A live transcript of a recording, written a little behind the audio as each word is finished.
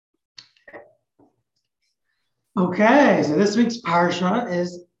Okay, so this week's parsha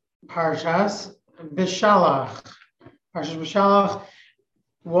is Parshas Bishalach. Parshas Bishalach.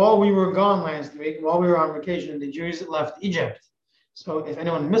 While we were gone last week, while we were on vacation, the Jews left Egypt. So if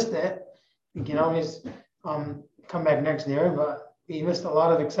anyone missed it, you can always come back next year. But we missed a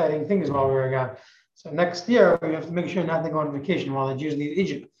lot of exciting things while we were gone. So next year we have to make sure not to go on vacation while the Jews leave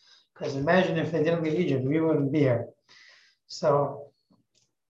Egypt. Because imagine if they didn't leave Egypt, we wouldn't be here. So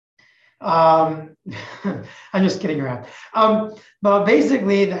um, I'm just kidding around. But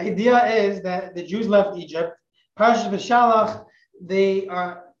basically, the idea is that the Jews left Egypt. Parshas B'Shalach, they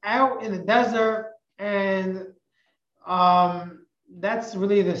are out in the desert, and that's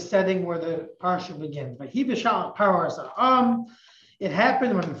really the setting where the parsha begins. But he B'Shalach Paro it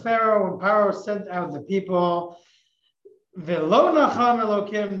happened when Pharaoh sent out the people. V'lo nacham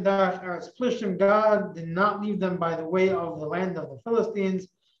Elokim darach eretz Plishtim. God did not leave them by the way of the land of the Philistines.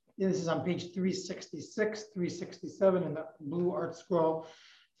 This is on page 366, 367 in the blue art scroll.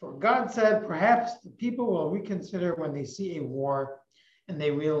 For God said, perhaps the people will reconsider when they see a war and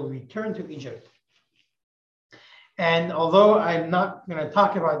they will return to Egypt. And although I'm not going to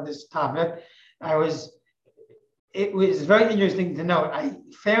talk about this topic, it was very interesting to note. I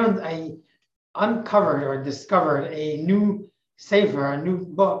uncovered or discovered a new sefer, a new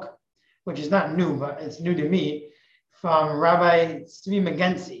book, which is not new, but it's new to me, from Rabbi Tzvi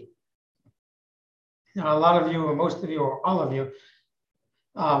Magenzi. Now, a lot of you, or most of you, or all of you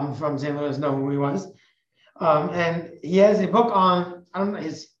from St. Louis know who he was. And he has a book on, I don't know,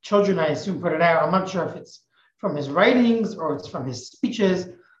 his children, I assume, put it out. I'm not sure if it's from his writings or it's from his speeches,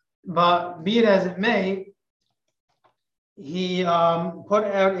 but be it as it may, he put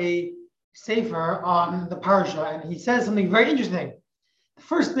out a sefer on the parsha, and he says something very interesting.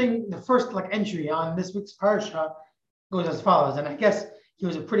 The first entry on this week's parsha goes as follows, and I guess he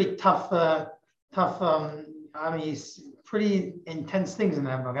was a pretty tough. He's pretty intense things in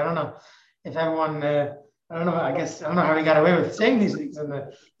that book. I don't know if everyone. I don't know. I don't know how he got away with saying these things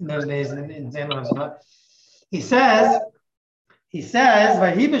in those days in St. Louis. But he says,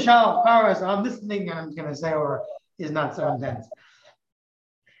 "Vayhi b'shal paras." This thing I'm going to say or is not so intense.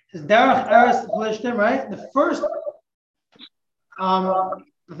 Is Derech Eretz Plishtim, right? The first, I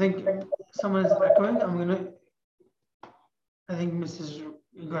think someone is echoing. I think Mrs.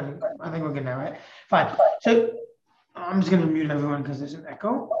 Good. I think we're good now, right? Fine. So I'm just going to mute everyone because there's an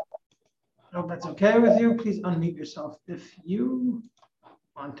echo. I hope that's okay with you. Please unmute yourself if you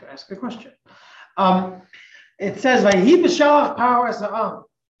want to ask a question. It says, "Vayhi b'shalach paro esa'am."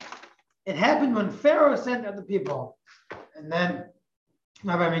 It happened when Pharaoh sent out the people, and then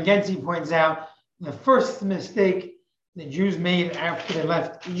Rabbi Magenzi points out the first mistake the Jews made after they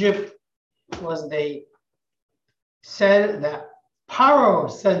left Egypt was they said that Paro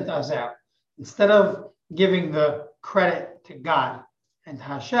sent us out. Instead of giving the credit to God and to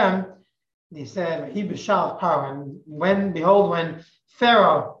Hashem, they said, He b'shal Paro. And when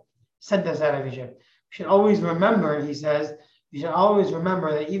Pharaoh sent us out of Egypt, we should always remember, he says, we should always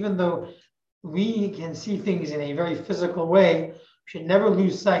remember that even though we can see things in a very physical way, we should never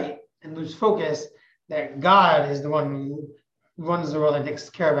lose sight and lose focus that God is the one who runs the world and takes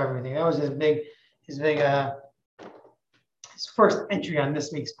care of everything. That was his first entry on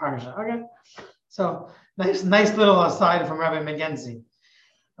this week's parsha. Okay, so nice little aside from Rabbi Magenzi.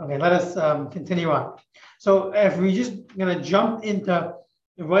 Okay, let us continue on. So if we just gonna jump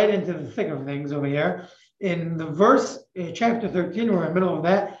right into the thick of things over here, in the verse, chapter 13, we're in the middle of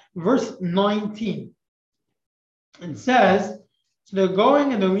that, verse 19. It says, so they're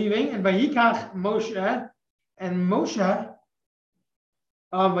going and they're leaving, and Vayikach Moshe, and Moshe,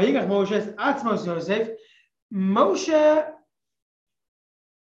 Vayikach Moshe, Atzmos Yosef, Moshe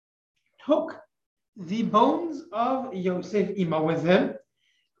took the bones of Yosef Ima with him,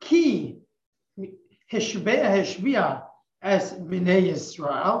 Ki Hishbea as Bnei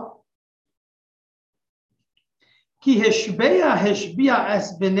Yisrael, Ki Hishbea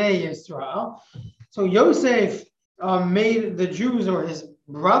as Bnei Yisrael. So Yosef made the Jews or his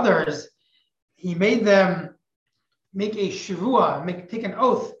brothers, he made them make a shavua, take an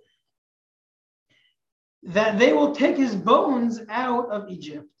oath that they will take his bones out of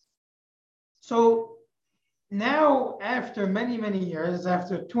Egypt. So now, after many, many years,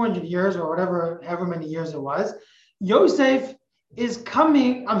 after 200 years or however many years it was, Moshe is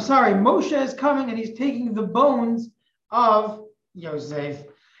coming and he's taking the bones of Yosef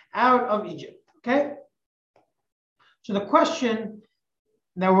out of Egypt. Okay? So the question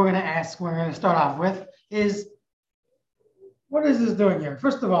that we're going to start off with is, what is this doing here?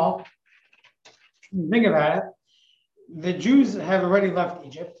 First of all, think about it. The Jews have already left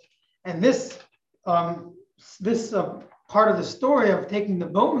Egypt, and this this part of the story of taking the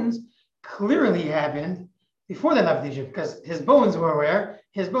bones clearly happened before they left Egypt, because his bones were where?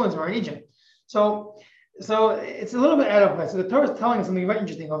 His bones were in Egypt. So it's a little bit out of place. So the Torah is telling us something very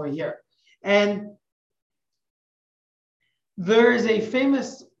interesting over here. And there is a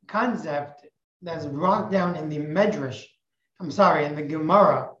famous concept that's brought down in the Medrash, in the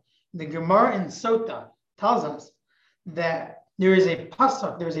Gemara. The Gemara in Sota tells us that there is a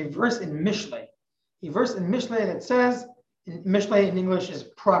pasuk, there is a verse in Mishlei. A verse in Mishlei that says, Mishlei in English is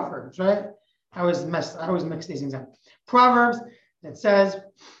Proverbs, right? I always mix these things up. Proverbs that says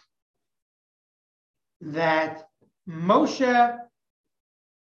that Moshe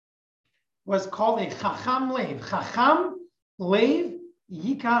was called a Chacham Lev. Chacham Lev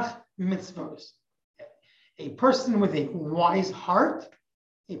Yikach Mitzvos. A person with a wise heart,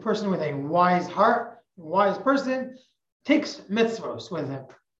 a wise person takes mitzvos with him.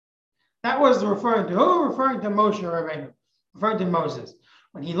 That was referring to who? Referring to Moshe Rabbeinu, referring to Moses.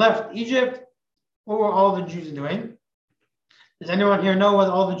 When he left Egypt, what were all the Jews doing? Does anyone here know what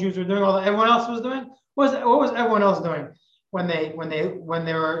all the Jews were doing? All everyone else was doing? What was everyone else doing when they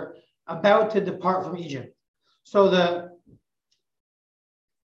were about to depart from Egypt? So the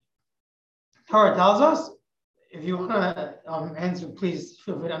Torah tells us. If you want to answer, please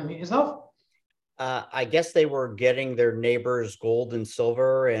feel free to unmute yourself. I guess they were getting their neighbors' gold and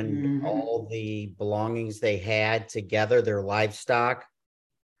silver and all the belongings they had together, their livestock.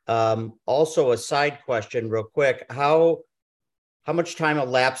 Also, a side question, real quick: how much time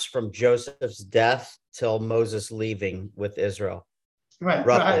elapsed from Joseph's death till Moses leaving with Israel? Right.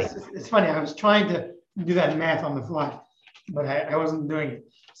 Roughly. It's funny. I was trying to do that math on the fly, but I wasn't doing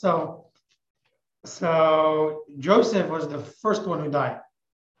it. So Joseph was the first one who died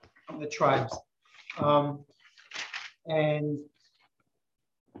of the tribes. And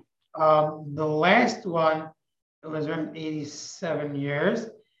the last one, it was around 87 years.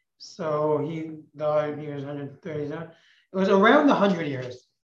 So he died, he was 137. It was around 100 years.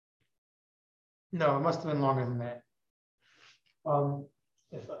 No, it must have been longer than that.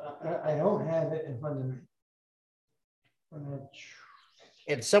 If I don't have it in front of me.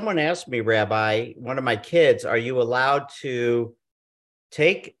 And someone asked me, Rabbi, one of my kids, are you allowed to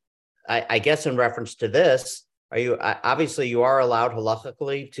take, I guess in reference to this, obviously you are allowed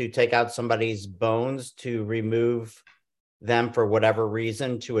halachically to take out somebody's bones to remove them for whatever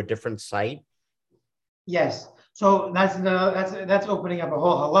reason to a different site? Yes. So that's opening up a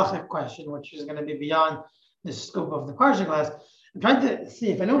whole halachic question, which is going to be beyond the scope of the parsha class. I'm trying to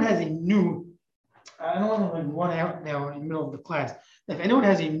see if anyone has a new, I don't want to like one out now in the middle of the class. If anyone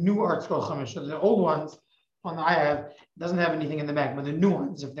has a new ArtScroll Chumash, so the old ones on the I have doesn't have anything in the back, but the new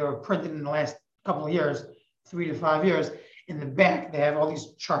ones, if they were printed in the last couple of years, 3 to 5 years, in the back they have all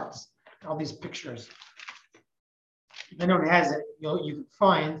these charts, all these pictures. If anyone has it, you can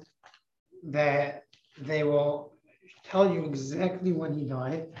find that they will tell you exactly when he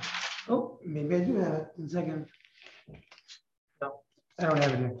died. Oh, maybe I do have it. 1 second. No, I don't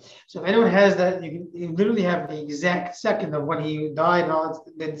have it here. So if anyone has that, you literally have the exact second of when he died and all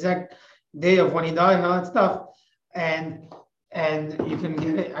that, the exact day of when he died and all that stuff. And you can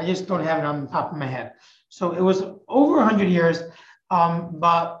get it. I just don't have it on the top of my head. So it was over 100 years,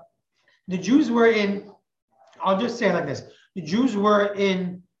 but the Jews were in, I'll just say it like this. The Jews were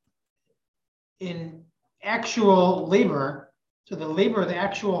in actual labor. So the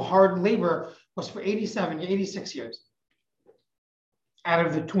actual hard labor was for 86 years out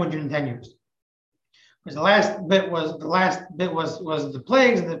of the 210 years. Because the last bit was the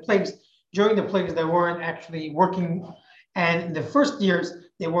plagues, and the plagues, during the plagues, they weren't actually working. And in the first years,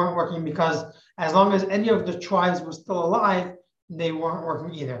 they weren't working because as long as any of the tribes were still alive, they weren't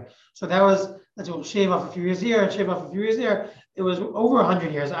working either. So let's shave off a few years here, shave off a few years there. It was over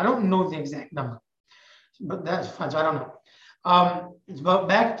 100 years. I don't know the exact number, but that's fine. So I don't know. But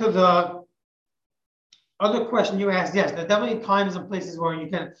back to the other question you asked. Yes, there are definitely times and places where you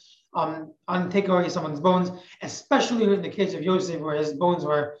can take away someone's bones, especially in the case of Yosef, where his bones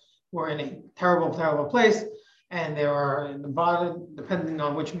were in a terrible, terrible place, and they were in the bottom, depending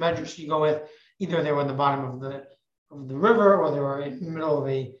on which measures you go with. Either they were in the bottom of the river, or they were in the middle of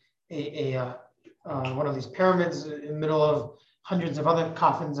one of these pyramids, in the middle of hundreds of other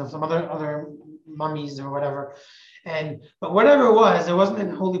coffins of some other mummies or whatever. But whatever it wasn't in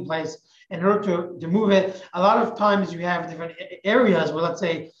a holy place. In order to move it, a lot of times you have different areas where, let's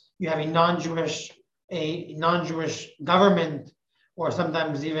say, you have a non-Jewish government, or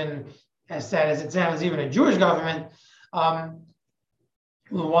sometimes even, as sad as it sounds, even a Jewish government,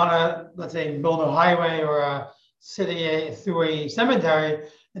 will want to, let's say, build a highway or a city through a cemetery,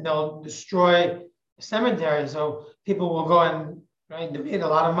 and they'll destroy cemetery. So people will go and donate a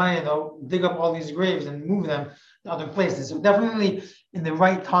lot of money and they'll dig up all these graves and move them to other places. So definitely in the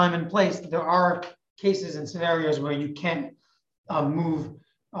right time and place, there are cases and scenarios where you can move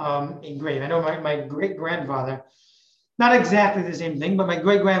a grave. I know my great-grandfather, not exactly the same thing, but my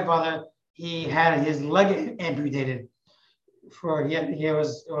great-grandfather, he had his leg amputated for he had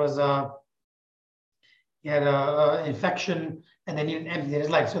an infection and then he amputated his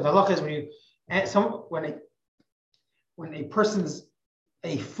leg. So the halacha is when a person's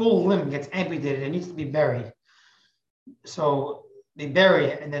a full limb gets amputated, it needs to be buried. So they bury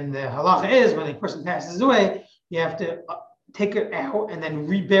it, and then the halacha is when a person passes away, you have to take it out and then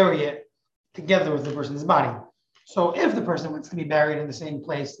rebury it together with the person's body. So if the person wants to be buried in the same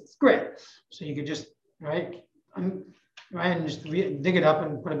place, it's great. So you could just and just dig it up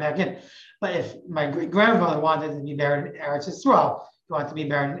and put it back in. But if my great-grandfather wanted to be buried in Eretz Yisrael, he wanted to be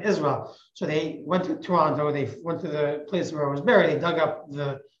buried in Israel. So they went to Toronto, they went to the place where it was buried, they dug up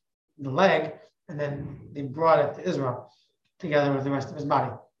the leg, and then they brought it to Israel together with the rest of his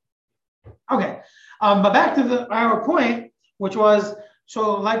body. Okay, but back to our point, which was,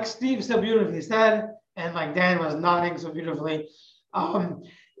 so like Steve so beautifully said, and like Dan was nodding so beautifully,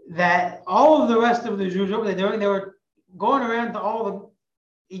 that all of the rest of the Jews, they were going around to all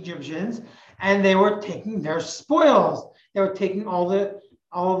the Egyptians, and they were taking their spoils. They were taking all the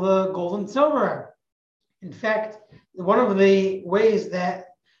gold and silver. In fact, one of the ways that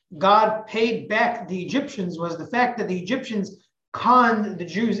God paid back the Egyptians was the fact that the Egyptians conned the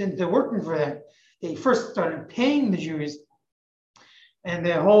Jews into working for them. They first started paying the Jews, and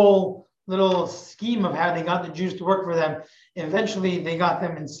their whole little scheme of how they got the Jews to work for them, eventually they got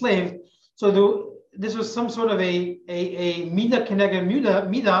them enslaved. So this was some sort of a midah keneged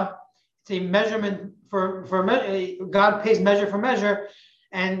midah. It's a measurement for God pays measure for measure,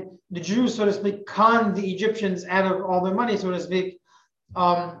 and the Jews, so to speak, conned the Egyptians out of all their money, so to speak.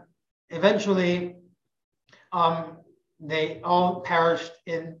 Eventually, they all perished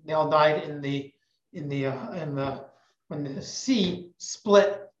they all died when the sea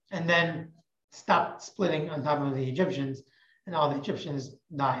split and then stopped splitting on top of the Egyptians, and all the Egyptians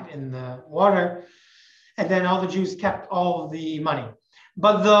died in the water, and then all the Jews kept all of the money.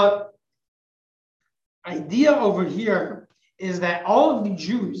 But the idea over here is that all of the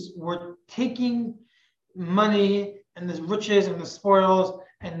Jews were taking money and the riches and the spoils,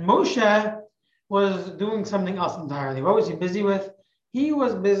 and Moshe was doing something else entirely. What was he busy with? He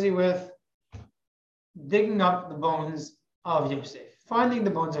was busy with digging up the bones of Yosef, finding the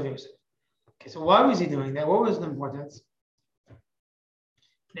bones of Yosef. Okay, so why was he doing that? What was the importance?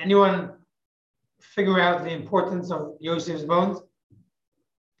 Can anyone figure out the importance of Yosef's bones?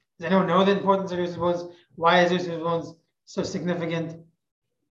 Does anyone know the importance of Yosef's bones? Why is Yosef's bones so significant?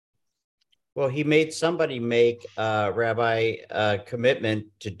 Well, he made somebody make Rabbi commitment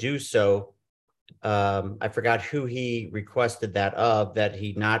to do so. I forgot who he requested that of, that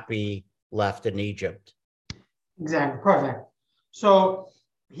he not be left in Egypt. Exactly, perfect. So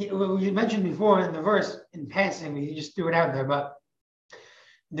we mentioned before in the verse in passing, we just threw it out there, but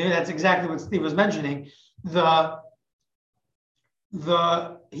that's exactly what Steve was mentioning. He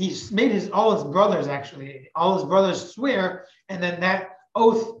made all his brothers swear, and then that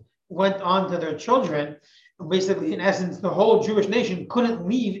oath went on to their children. Basically, in essence, the whole Jewish nation couldn't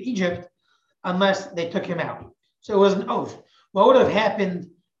leave Egypt unless they took him out. So it was an oath. What would have happened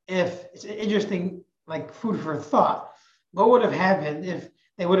if, it's interesting, like food for thought, what would have happened if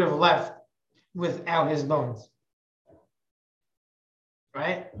they would have left without his bones?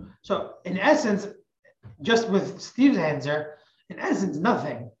 Right? So in essence, just with Steve's answer, in essence,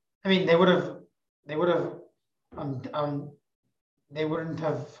 nothing. I mean, they wouldn't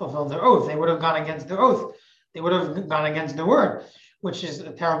have fulfilled their oath. They would have gone against their oath. They would have gone against the word, which is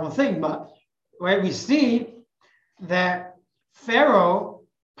a terrible thing. But right, we see that Paro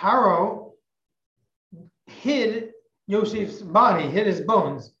hid Yosef's body, hid his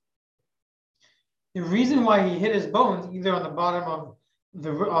bones. The reason why he hid his bones, either on the bottom of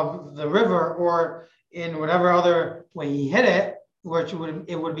the river or in whatever other way he hid it, which would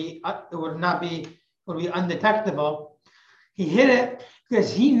be undetectable. He hid it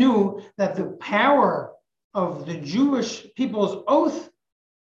because he knew that the power of the Jewish people's oath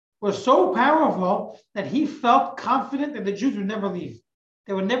was so powerful that he felt confident that the Jews would never leave.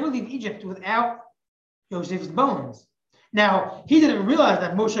 They would never leave Egypt without Joseph's bones. Now, he didn't realize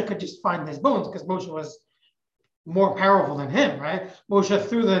that Moshe could just find his bones because Moshe was more powerful than him, right? Moshe,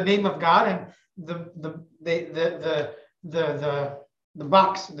 through the name of God and the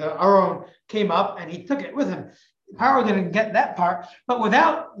box, the Aron came up and he took it with him. Pharaoh didn't get that part, but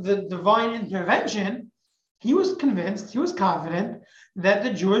without the divine intervention, he was convinced, he was confident that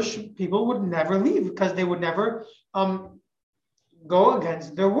the Jewish people would never leave because they would never go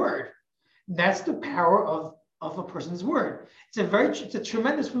against their word. That's the power of a person's word. It's a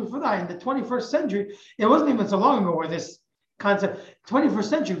tremendous proof for that. In the 21st century, it wasn't even so long ago where this concept, 21st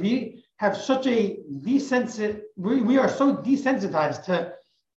century, we have such a we are so desensitized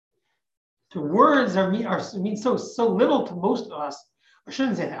to words mean so little to most of us. I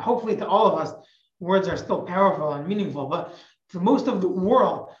shouldn't say that. Hopefully to all of us, words are still powerful and meaningful, but to most of the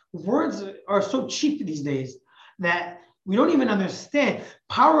world, words are so cheap these days that we don't even understand.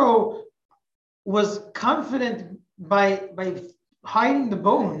 Paro was confident by hiding the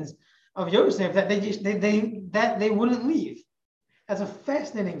bones of Yosef that they wouldn't leave. That's a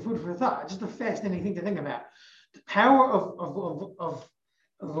fascinating food for thought. Just a fascinating thing to think about. The power of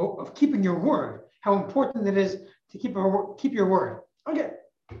keeping your word. How important it is to keep your word. Okay.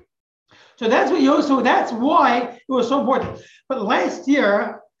 So that's what Yosef. That's why it was so important. But last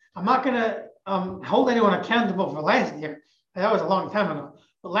year, I'm not going to hold anyone accountable for last year. That was a long time ago.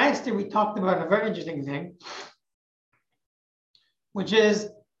 But last year we talked about a very interesting thing, which is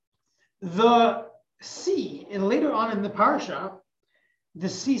the sea. And later on in the parsha, the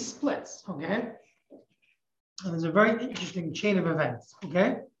sea splits. Okay, and there's a very interesting chain of events.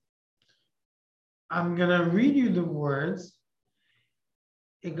 Okay, I'm gonna read you the words.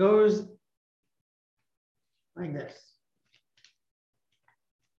 It goes like this.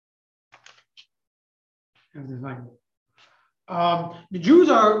 I have to find it. The Jews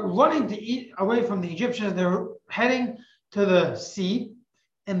are running to eat away from the Egyptians. They're heading to the sea,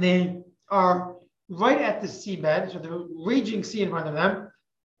 and they are right at the seabed. So the raging sea in front of them,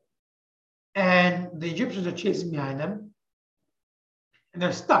 and the Egyptians are chasing behind them, and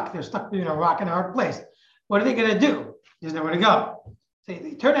they're stuck. They're stuck between a rock and a hard place. What are they going to do? There's nowhere to go. So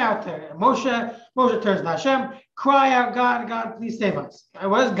they turn out to Moshe. Moshe turns to Hashem, cry out, God, God, please save us.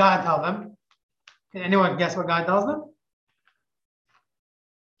 And what does God tell them? Can anyone guess what God tells them?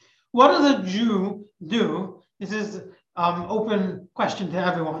 What does a Jew do? This is open question to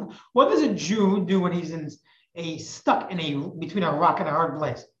everyone. What does a Jew do when he's stuck between a rock and a hard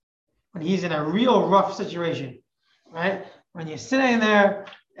place? When he's in a real rough situation, right? When you're sitting there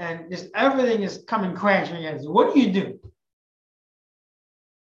and just everything is coming crashing against you, what do?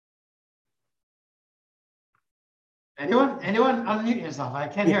 Anyone unmute yourself. I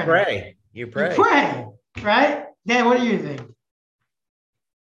can't hear anyone. You pray. You pray, right? Dan, what do you think?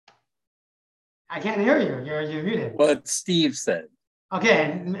 I can't hear you. You're muted. What Steve said.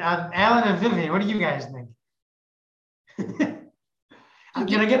 Okay, Alan and Vivian, what do you guys think? I'm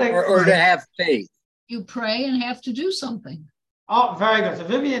gonna get or to have faith. You pray and have to do something. Oh, very good. So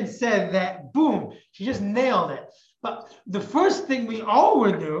Vivian said that, boom, she just nailed it. But the first thing we all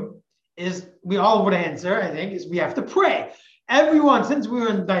would do is, we all would answer, I think, is we have to pray. Everyone, since we were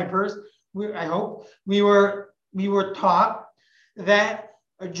in diapers, I hope, we were taught that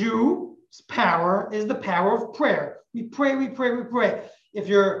a Jew's power is the power of prayer. We pray, we pray, we pray. If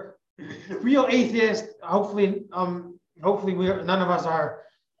you're a real atheist, hopefully none of us are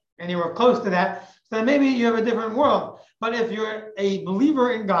anywhere close to that, so then maybe you have a different world. But if you're a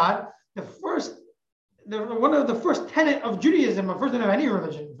believer in God, one of the first tenet of Judaism, or first tenet of any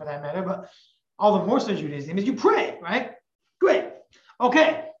religion for that matter, but all the more so Judaism, is you pray, right? Great.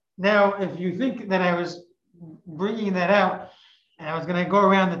 Okay. Now, if you think that I was bringing that out and I was going to go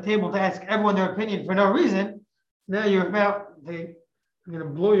around the table to ask everyone their opinion for no reason, now I'm going to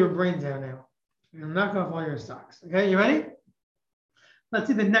blow your brains out now. I'm going to knock off all your socks. Okay, you ready? Let's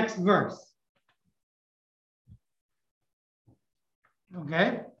see the next verse.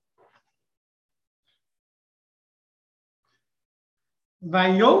 Okay.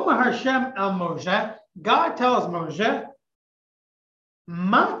 Vayomer Hashem el Moshe, God tells Moshe,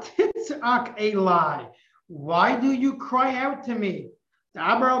 Ma titzak Eli, why do you cry out to me?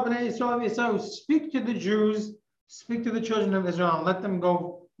 So speak to the Jews, speak to the children of Israel, and let them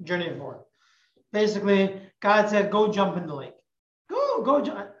go journey forth. Basically, God said, go jump in the lake.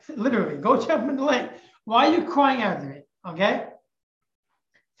 Literally, go jump in the lake. Why are you crying out to me? Okay?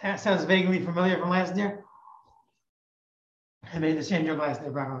 That sounds vaguely familiar from last year. I made the same joke last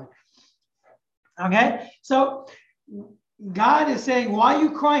year, probably. Okay? So God is saying, why are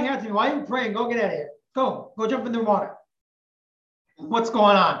you crying out to me? Why are you praying? Go get out of here. Go jump in the water. What's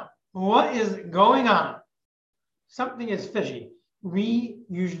going on? What is going on? Something is fishy. We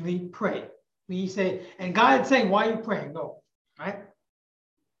usually pray. We say, and God is saying, why are you praying? Go, right?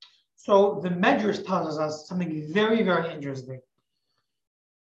 So the Medrash tells us something very, very interesting.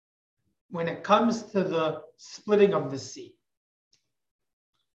 when it comes to the splitting of the sea.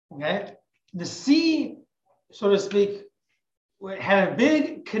 Okay? The sea, so to speak, had a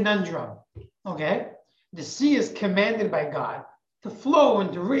big conundrum. Okay? The sea is commanded by God to flow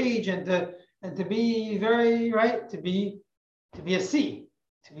and to rage and to be very, right, to be a sea,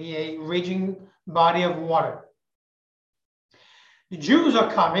 to be a raging body of water. The Jews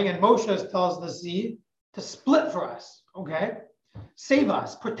are coming, and Moshe tells the sea to split for us, okay? Save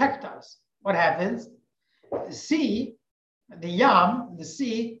us, protect us. What happens? The sea, the Yam, the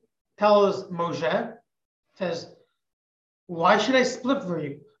sea, tells Moshe, says, why should I split for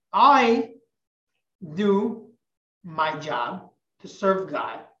you? I do my job to serve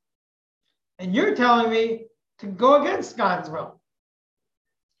God, and you're telling me to go against God's will.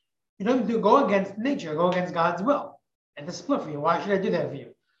 You don't do go against nature, go against God's will, and to split for you. Why should I do that for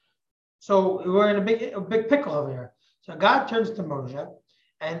you? So we're in a big pickle over here. So God turns to Moshe,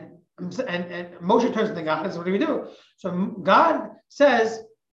 and Moshe turns to God and says, what do we do? So God says,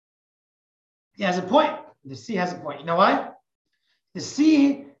 he has a point. The sea has a point. You know why? The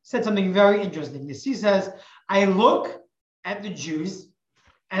sea said something very interesting. The sea says, I look at the Jews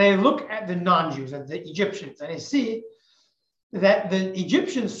and I look at the non-Jews, at the Egyptians, and I see that the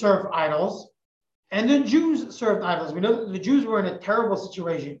Egyptians serve idols and the Jews served idols. We know that the Jews were in a terrible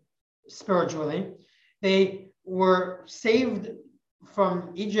situation spiritually. They were saved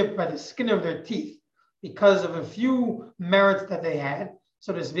from Egypt by the skin of their teeth because of a few merits that they had,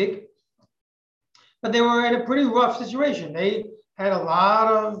 so to speak. But they were in a pretty rough situation. They had a lot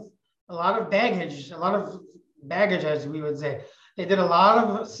of baggage, as we would say. They did a lot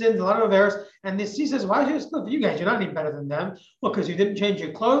of sins, a lot of errors. And the sea says, why should I split for you guys? You're not any better than them. Well, because you didn't change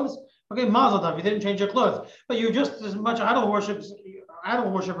your clothes. Okay, mazel tov, you didn't change your clothes. But you're just as much idol worshippers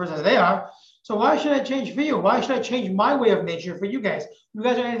as they are. So why should I change for you? Why should I change my way of nature for you guys? You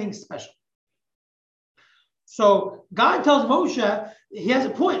guys are anything special. So God tells Moshe, he has a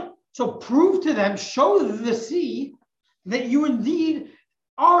point. So prove to them, show the sea that you indeed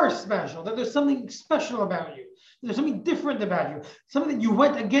are special, that there's something special about you. There's something different about you, something that you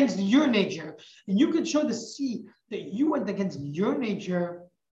went against your nature. And you can show the sea that you went against your nature.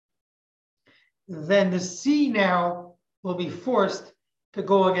 Then the sea now will be forced to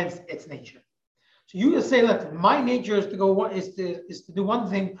go against its nature. So you just say, look, my nature is to do one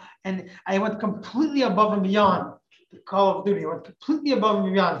thing, and I went completely above and beyond the call of duty. I went completely above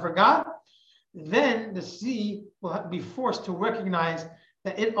and beyond for God. Then the sea will be forced to recognize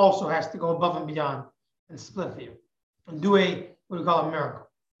that it also has to go above and beyond and split for you and do what we call a miracle.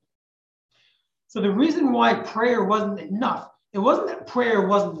 So the reason why prayer wasn't enough, it wasn't that prayer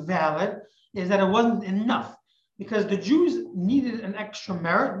wasn't valid, is that it wasn't enough, because the Jews needed an extra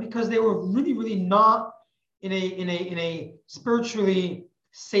merit because they were really, really not in a spiritually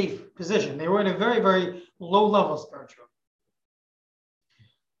safe position. They were in a very, very low level spiritual.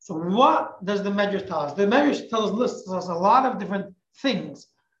 So what does the Medrash tell us? The Medrash lists us a lot of different things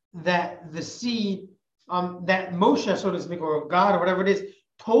that the sea, that Moshe, so to speak, or God, or whatever it is,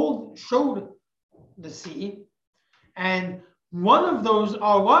 showed the sea. And one of those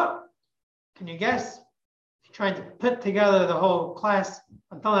are what? Can you guess? If you're trying to put together the whole class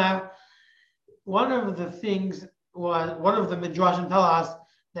until now, one of the Midrashim tell us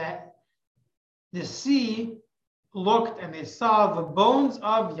that the sea looked and they saw the bones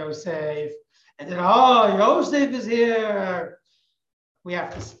of Yosef and said, oh, Yosef is here. We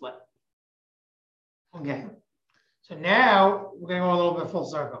have to split. Okay. So now we're going to go a little bit full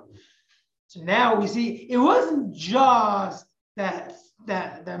circle. So now we see it wasn't just that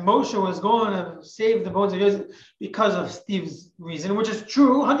Moshe was going to save the bones of Yosef because of Steve's reason, which is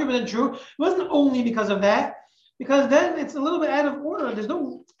true, 100% true. It wasn't only because of that, because then it's a little bit out of order.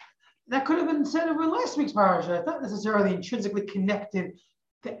 That could have been said over last week's parasha. It's not necessarily intrinsically connected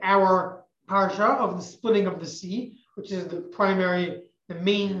to our parasha of the splitting of the sea, which is the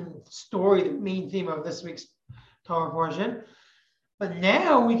main story, the main theme of this week's Torah portion. But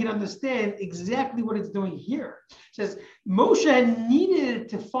now we can understand exactly what it's doing here. It says Moshe had needed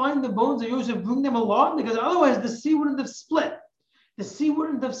to find the bones of Yosef, bring them along, because otherwise the sea wouldn't have split. The sea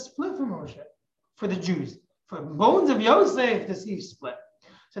wouldn't have split for Moshe, for the Jews. For bones of Yosef, the sea split.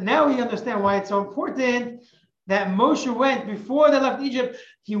 So now we understand why it's so important that Moshe went, before they left Egypt,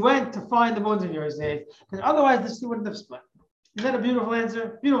 he went to find the bones of Yosef, because otherwise the sea wouldn't have split. Is that a beautiful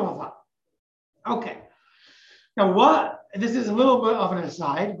answer? Beautiful thought. Okay. Now this is a little bit of an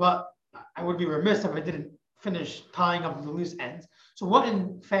aside, but I would be remiss if I didn't finish tying up the loose ends. So what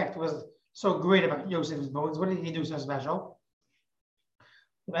in fact was so great about Yosef's bones? What did he do so special?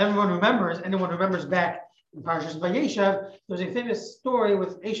 If anyone remembers back in Parshas Vayeshev, there's a famous story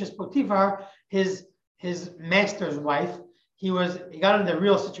with Eshes Potiphar, his master's wife. He got into a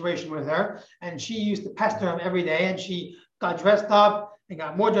real situation with her, and she used to pester him every day, and she got dressed up and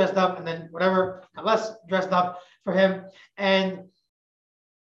got more dressed up, and then whatever, got less dressed up for him. And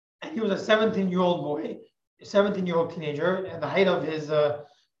he was a 17-year-old boy, a 17-year-old teenager, at the height of his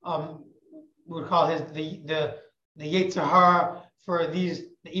we would call his the Yetzer Hara for the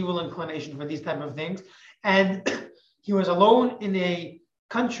evil inclination for these type of things. And he was alone in a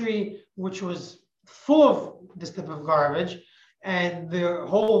country which was full of this type of garbage, and the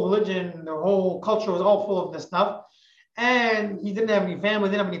whole religion, the whole culture was all full of this stuff. And he didn't have any family,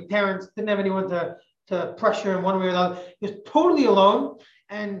 didn't have any parents, didn't have anyone to pressure him one way or the other. He was totally alone,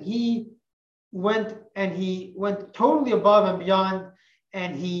 and he went totally above and beyond,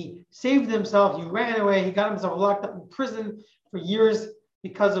 and he saved himself. He ran away. He got himself locked up in prison for years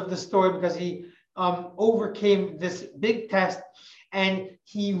because of this story, because he overcame this big test, and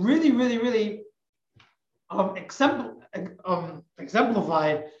he really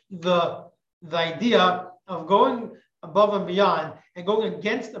exemplified the idea of going above and beyond and going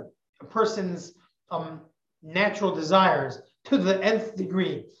against a person's natural desires to the nth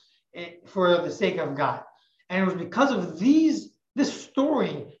degree for the sake of God. And it was because of this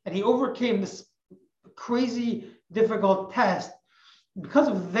story that he overcame this crazy, difficult test. Because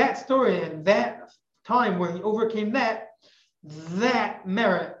of that story and that time where he overcame that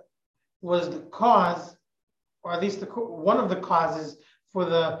merit was the cause, or at least one of the causes or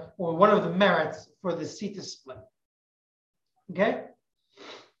one of the merits for the Sita split. Okay?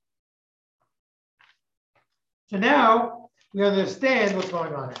 So now we understand what's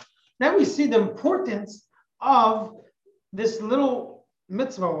going on here. Now we see the importance of this little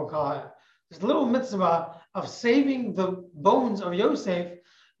mitzvah, we'll call it, this little mitzvah of saving the bones of Yosef,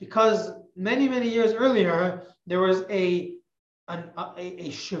 because many years earlier there was a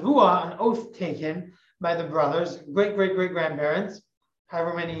shavua, an oath taken by the brothers, great grandparents,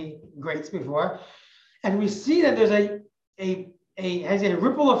 however many greats before, and we see that there's has a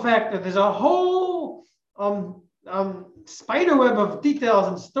ripple effect, that there's a whole spider web of details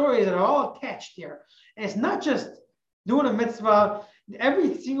and stories that are all attached here. And it's not just doing a mitzvah.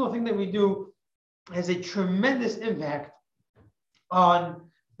 Every single thing that we do has a tremendous impact on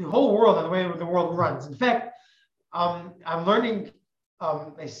the whole world and the way the world runs. In fact, I'm learning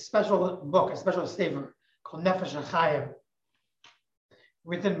a special book, a special sefer called Nefesh HaChaim,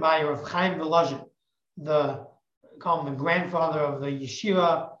 written by Rav Chaim Volozhin, call him the grandfather of the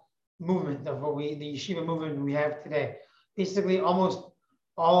yeshiva movement, the yeshiva movement we have today. Basically, almost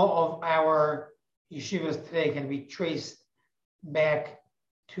all of our yeshivas today can be traced back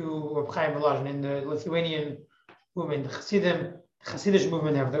to Rav Chaim Volozhin. In the Lithuanian movement, the Hasidic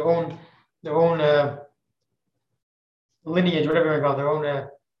movement have their own lineage, whatever you call it, their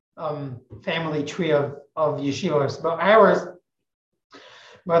own family tree of yeshivas. But ours,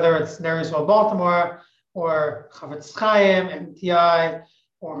 whether it's Ner Yisrael Baltimore or Chavetz Chaim, MTI,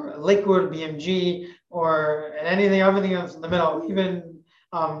 or Lakewood, BMG, or everything else in the middle, even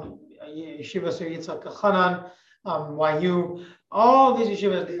Yeshiva Sur Yitzchak Elchanan, YU, all these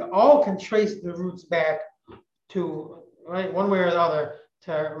yeshivas, they all can trace the roots back to, right, one way or the other,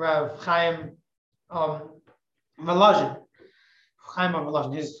 to Rav Chaim Volozhin. Chaim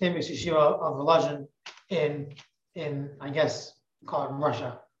Volozhin, his famous yeshiva of Volozhin in I guess call it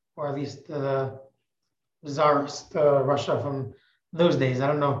Russia, or at least the Tsarist Russia from those days. I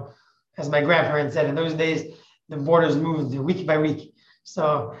don't know. As my grandparents said, in those days, the borders moved week by week.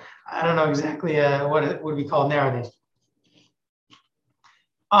 So I don't know exactly what it would be called nowadays.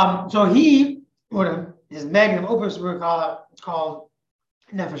 So his magnum opus we called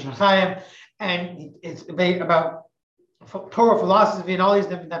Nefesh HaChaim, and it's about Torah philosophy and all these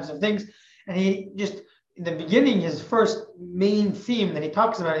different types of things. And he just, in the beginning, his first main theme that he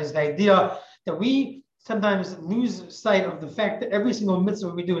talks about is the idea that we sometimes lose sight of the fact that every single mitzvah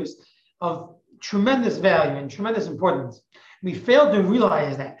we do is of tremendous value and tremendous importance. We fail to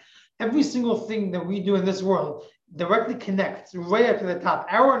realize that every single thing that we do in this world directly connects right up to the top.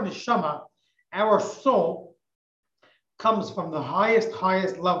 Our neshama, our soul, comes from the highest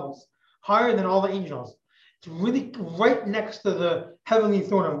levels, higher than all the angels. It's really right next to the heavenly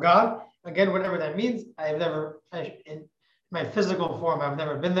throne of God. Again, whatever that means, in my physical form, I've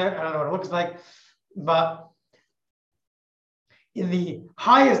never been there. I don't know what it looks like, but in the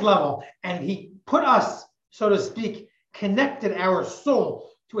highest level, and he put us, so to speak, connected our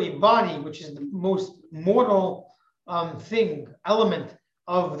soul to a body, which is the most mortal element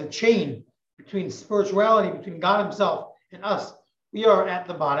of the chain between spirituality, between God himself and us. We are at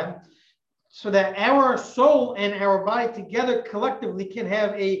the bottom. so that our soul and our body together collectively can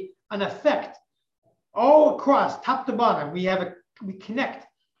have an effect all across, top to bottom. We connect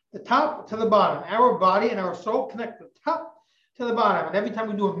the top to the bottom. Our body and our soul connect the top to the bottom. And every time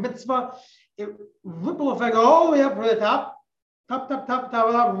we do a mitzvah, it ripple effect all the way up to the top,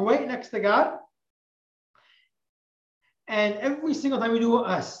 right next to God. And every single time we do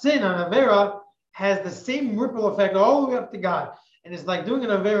a sin on Avera, has the same ripple effect all the way up to God. And it's like doing an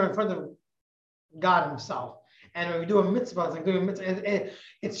Avera in front of God himself. And when we do a mitzvah, it's like doing a mitzvah.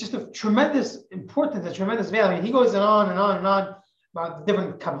 It's just a tremendous importance, a tremendous value. He goes on and on and on about the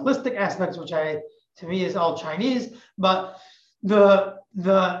different Kabbalistic aspects, which to me is all Chinese. But the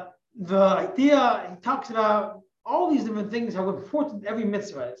idea, he talks about all these different things, how important every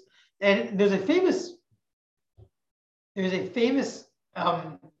mitzvah is. And there's a famous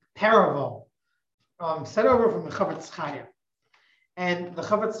parable set over from the Chofetz Chaim. And the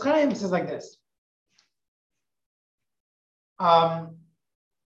Chofetz Chaim says like this. Once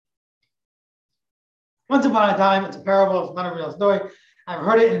upon a time, it's a parable, it's not a real story. I've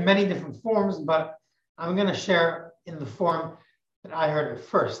heard it in many different forms, but I'm going to share in the form that I heard it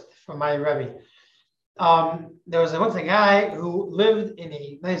first from my Rebbe. There was once a guy who lived in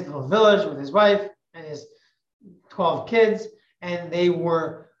a nice little village with his wife and his 12 kids, and they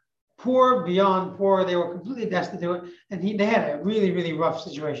were poor beyond poor. They were completely destitute, and they had a really, really rough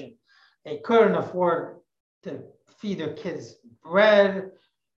situation. They couldn't afford to feed their kids bread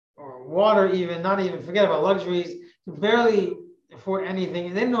or water, even, not even forget about luxuries, to barely afford anything,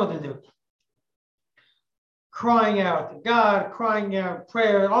 and they didn't know what to do. Crying out to God, crying out,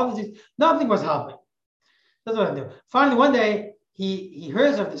 prayer, all these things, nothing was helping. That's what I do. Finally, one day, he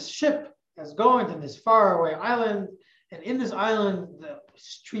hears of this ship that's going to this faraway island, and in this island, the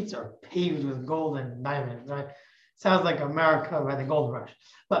streets are paved with gold and diamonds, right? Sounds like America by the gold rush.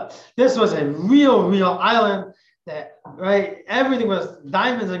 But this was a real island that, right, everything was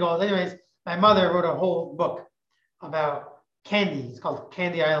diamonds and gold. Anyways, my mother wrote a whole book about candy. It's called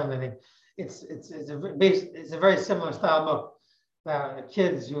Candy Island, I think. It's a very similar style book about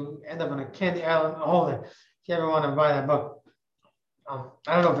kids who end up on a candy island. Hold it. If you ever want to buy that book, I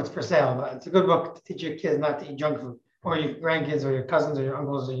don't know if it's for sale, but it's a good book to teach your kids not to eat junk food, or your grandkids, or your cousins, or your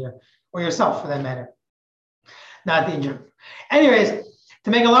uncles, or yourself for that matter, not to eat junk food. Anyways,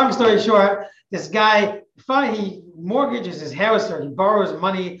 to make a long story short, this guy, finally, he mortgages his house, or he borrows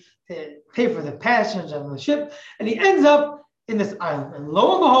money to pay for the passage on the ship, and he ends up in this island. And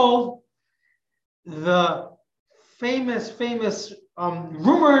lo and behold, the famous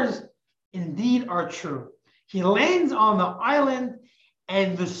rumors indeed are true. He lands on the island,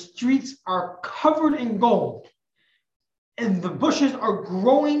 and the streets are covered in gold, and the bushes are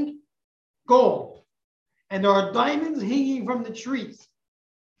growing gold, and there are diamonds hanging from the trees,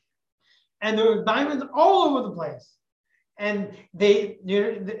 and there are diamonds all over the place. And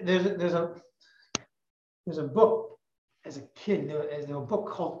there's a book as a kid. There's a book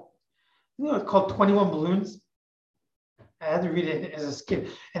called, it's called 21 Balloons. I had to read it as a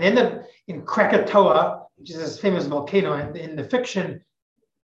kid. And they ended up in Krakatoa, which is this famous volcano. And in the fiction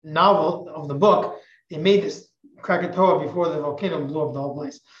novel of the book, they made this Krakatoa before the volcano blew up the whole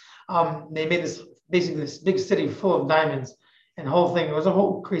place. They made this big city full of diamonds, and the whole thing. It was a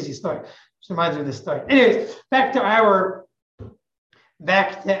whole crazy story. Which reminds me of this story. Anyways, back to our.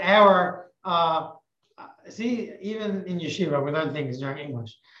 See, even in yeshiva, we learn things during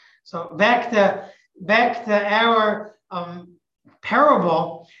English. So back to our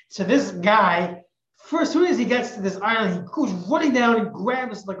parable. So this guy, first, as soon as he gets to this island, he goes running down and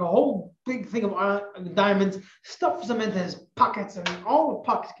grabs like a whole big thing of diamonds, stuffs them into his pockets, and all the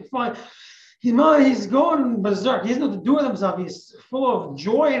pockets can find. He's going berserk. He doesn't know what to do with himself. He's full of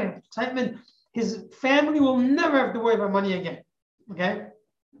joy and excitement. His family will never have to worry about money again. Okay?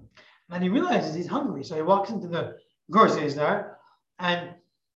 And he realizes he's hungry. So he walks into the grocery store, and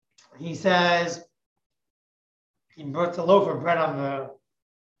he says, he puts a loaf of bread on the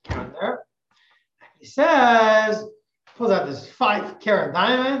counter. He says, pulls out this 5-carat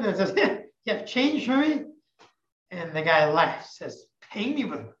diamond and says, you have change for me? And the guy laughs, says, paying me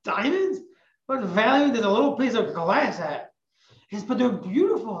with diamonds? What value does a little piece of glass have? He says, but they're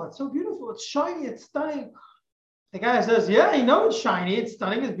beautiful. It's so beautiful. It's shiny. It's stunning. The guy says, yeah, I know it's shiny. It's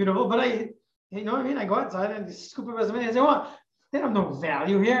stunning. It's beautiful. But you know what I mean? I go outside and scoop up as many as I want. They have no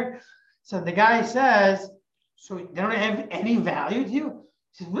value here. So the guy says, so they don't have any value to you?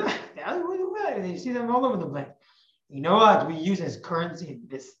 He says, value? What is value? You see them all over the place. You know what we use as currency in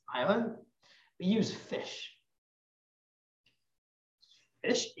this island? We use fish.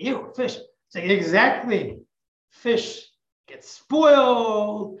 Fish? Ew, fish. It's like, exactly. Fish get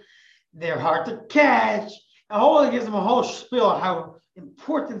spoiled. they're hard to catch. He gives them a whole spiel of how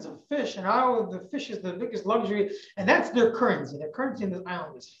importance of fish and how the fish is the biggest luxury, and that's their currency. Their currency in this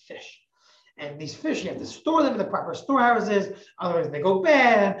island is fish. And these fish, you have to store them in the proper storehouses, otherwise they go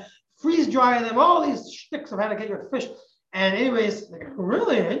bad. Freeze dry them, all these shticks of how to get your fish. And anyways, like,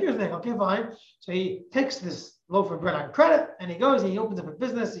 really interesting. Okay, fine. So he takes this loaf of bread on credit, and he goes, he opens up a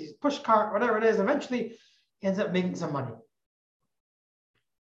business, he's push cart, whatever it is. Eventually, he ends up making some money.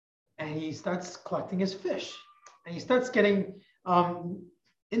 And he starts collecting his fish. And he starts getting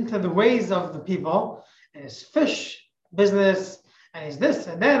into the ways of the people, and his fish business, and his this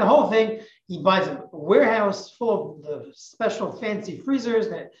and that, the whole thing. He buys a warehouse full of the special fancy freezers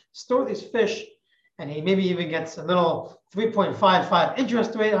that store these fish, and he maybe even gets a little 3.55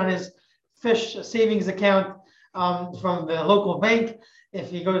 interest rate on his fish savings account from the local bank. If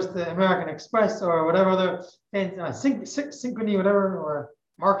he goes to American Express or whatever other Synchrony, whatever, or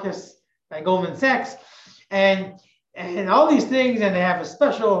Marcus by Goldman Sachs, and all these things, and they have a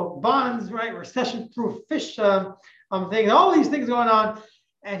special bonds, right, recession-proof fish thing, all these things going on.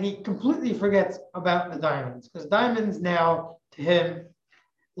 And he completely forgets about the diamonds, because diamonds now to him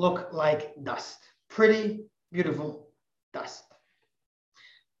look like dust. Pretty, beautiful dust.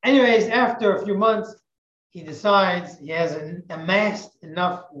 Anyways, after a few months, he decides he has amassed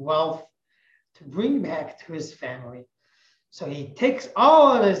enough wealth to bring back to his family. So he takes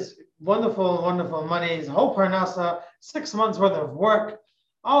all of his wonderful, wonderful money, his whole parnasa, 6 months worth of work,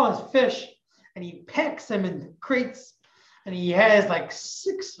 all his fish, and he packs them into crates. And he has like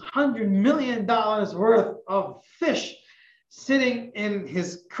 $600 million worth of fish sitting in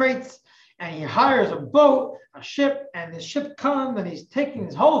his crates. And he hires a boat, a ship, and the ship comes, and he's taking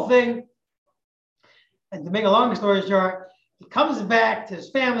this whole thing. And to make a long story short, he comes back to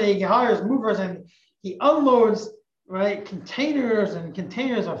his family, he hires movers, and he unloads, right, containers and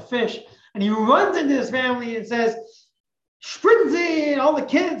containers of fish. And he runs into his family and says, Sprinzy, all the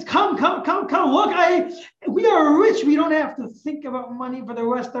kids, come, look, we are rich. We don't have to think about money for the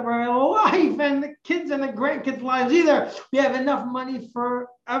rest of our life, and the kids and the grandkids' lives either. We have enough money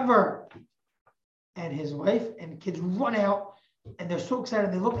forever. And his wife and kids run out, and they're so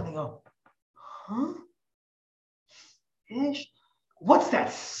excited. They look and they go, huh? Fish? What's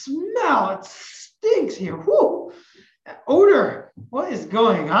that smell? It stinks here. Whoo! That odor. What is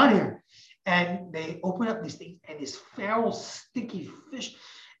going on here? And they open up these things, and this foul, sticky fish.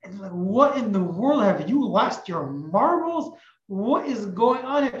 And they're like, what in the world? Have you lost your marbles? What is going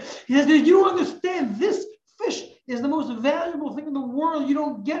on here? He says, you don't understand. This fish is the most valuable thing in the world. You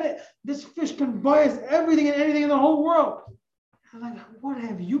don't get it. This fish can buy us everything and anything in the whole world. I'm like, what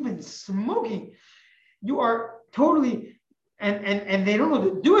have you been smoking? You are totally, and they don't know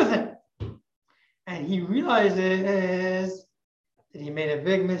what to do with it. And he realizes that he made a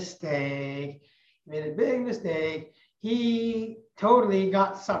big mistake. He totally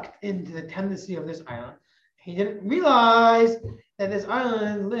got sucked into the tendency of this island. He didn't realize that this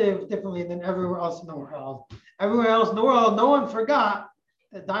island lived differently than everywhere else in the world. Everywhere else in the world, no one forgot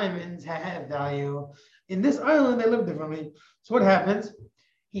that diamonds had value. In this island, they live differently. So what happens?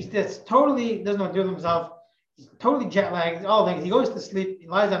 He's just totally doesn't know what to do with himself. He's totally jet lagged, all things. He goes to sleep, he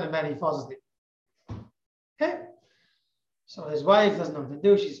lies on the bed, he falls asleep. Okay? So his wife doesn't know what to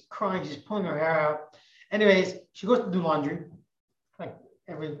do. She's crying. She's pulling her hair out. Anyways, she goes to do laundry. Like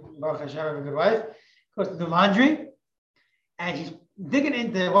every Baruch Hashem, every good wife goes to do laundry. And she's digging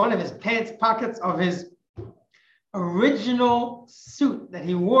into one of his pants pockets of his original suit that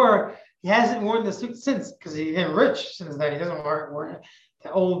he wore. He hasn't worn the suit since, because he became rich since then. He doesn't wear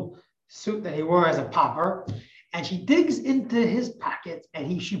the old suit that he wore as a pauper. And she digs into his pockets,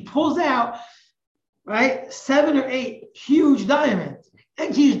 and she pulls out, right, 7 or 8 huge diamonds.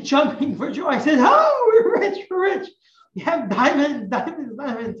 And she's jumping for joy. Says, oh, we're rich. We have diamonds.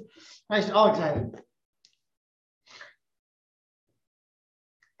 And she's all excited.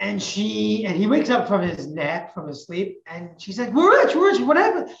 And he wakes up from his nap, from his sleep, and she said, we're rich. What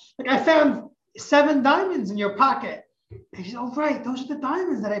happened? Like, I found 7 diamonds in your pocket. And she's, oh, right, those are the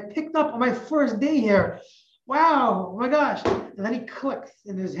diamonds that I picked up on my first day here. Wow, oh my gosh. And then he clicks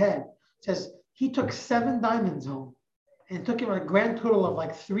in his head. Says, he took 7 diamonds home, and it took him a grand total of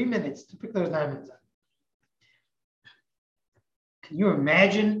like 3 minutes to pick those diamonds up. Can you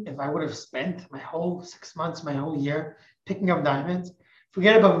imagine if I would have spent my whole 6 months, my whole year picking up diamonds?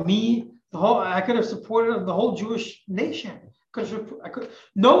 Forget about me. I could have supported the whole Jewish nation.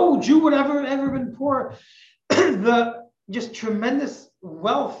 No Jew would ever been poor. The just tremendous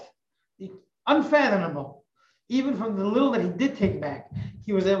wealth, unfathomable. Even from the little that he did take back,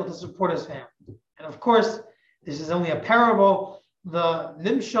 he was able to support his family. And of course, this is only a parable. The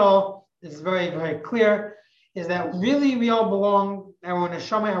Nimshal is very, very clear, is that really we all belong, our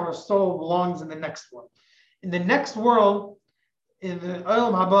neshama, our soul belongs in the next world. In the next world, in the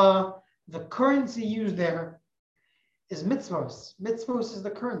Olam Haba, the currency used there is mitzvos. Mitzvos is the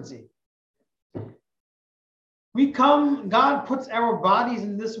currency. We come, God puts our bodies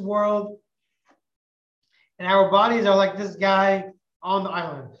in this world, and our bodies are like this guy on the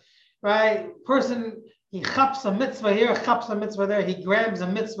island, right? Person, he chaps a mitzvah here, chaps a mitzvah there, he grabs a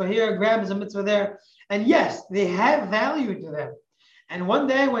mitzvah here, grabs a mitzvah there, and yes, they have value to them. And one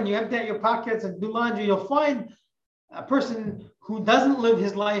day when you empty out your pockets and do laundry, you'll find a person who doesn't live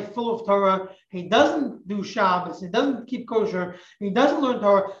his life full of Torah, he doesn't do Shabbos, he doesn't keep kosher, he doesn't learn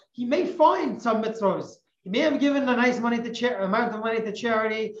Torah, he may find some mitzvahs. He may have given a nice amount of money to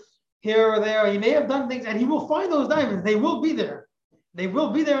charity here or there. He may have done things, and he will find those diamonds. They will be there. They will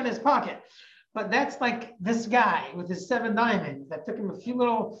be there in his pocket. But that's like this guy with his 7 diamonds that took him a few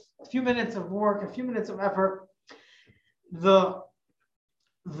minutes of work, a few minutes of effort. The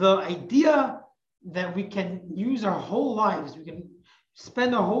idea that we can use our whole lives, we can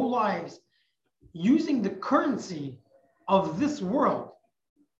spend our whole lives using the currency of this world.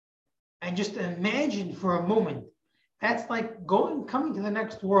 And just imagine for a moment, that's like coming to the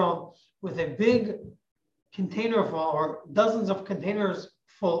next world with a big container full or dozens of containers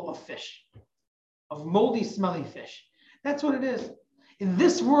full of fish, of moldy, smelly fish. That's what it is. In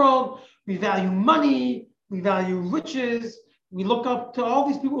this world, we value money, we value riches, we look up to all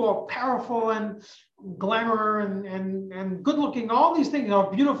these people who are powerful and glamour and good looking. All these things are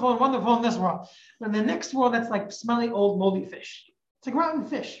beautiful and wonderful in this world. But in the next world, that's like smelly, old, moldy fish. It's like rotten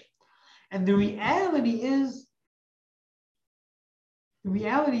fish. And the reality is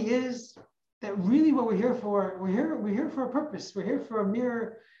that really what we're here for, we're here for a purpose. We're here for a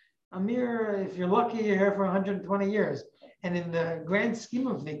mere, if you're lucky, you're here for 120 years. And in the grand scheme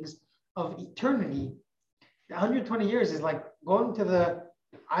of things, of eternity, 120 years is like going to the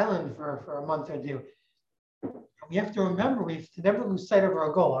island for a month or two. We have to remember, we have to never lose sight of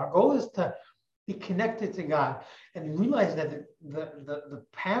our goal. Our goal is to be connected to God and realize that the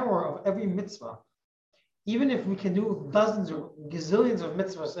power of every mitzvah, even if we can do dozens or gazillions of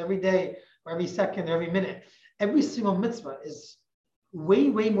mitzvahs every day or every second or every minute, every single mitzvah is way,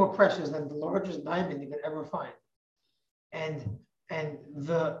 way more precious than the largest diamond you could ever find. And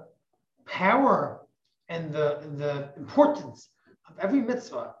the power and the importance of every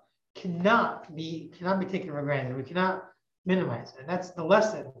mitzvah cannot be taken for granted. We cannot minimize it. And that's the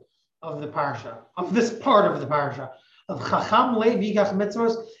lesson of the parsha, of this part of the parsha, of Chacham le v'yikach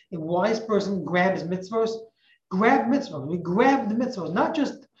mitzvos. A wise person grabs mitzvos. Grab mitzvos. We grab the mitzvos, not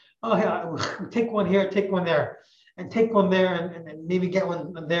just take one here, take one there, and take one there, and maybe get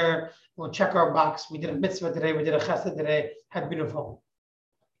one there. We'll check our box. We did a mitzvah today. We did a chesed today. How beautiful.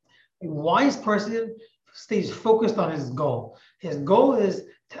 A wise person stays focused on his goal. His goal is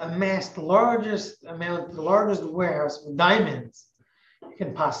to amass the largest warehouse of diamonds you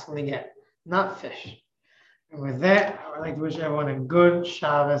can possibly get, not fish. And with that, I would like to wish everyone a good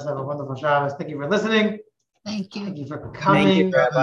Shabbos. Have a wonderful Shabbos. Thank you for listening. Thank you. Thank you for coming. Thank you, Rabbi.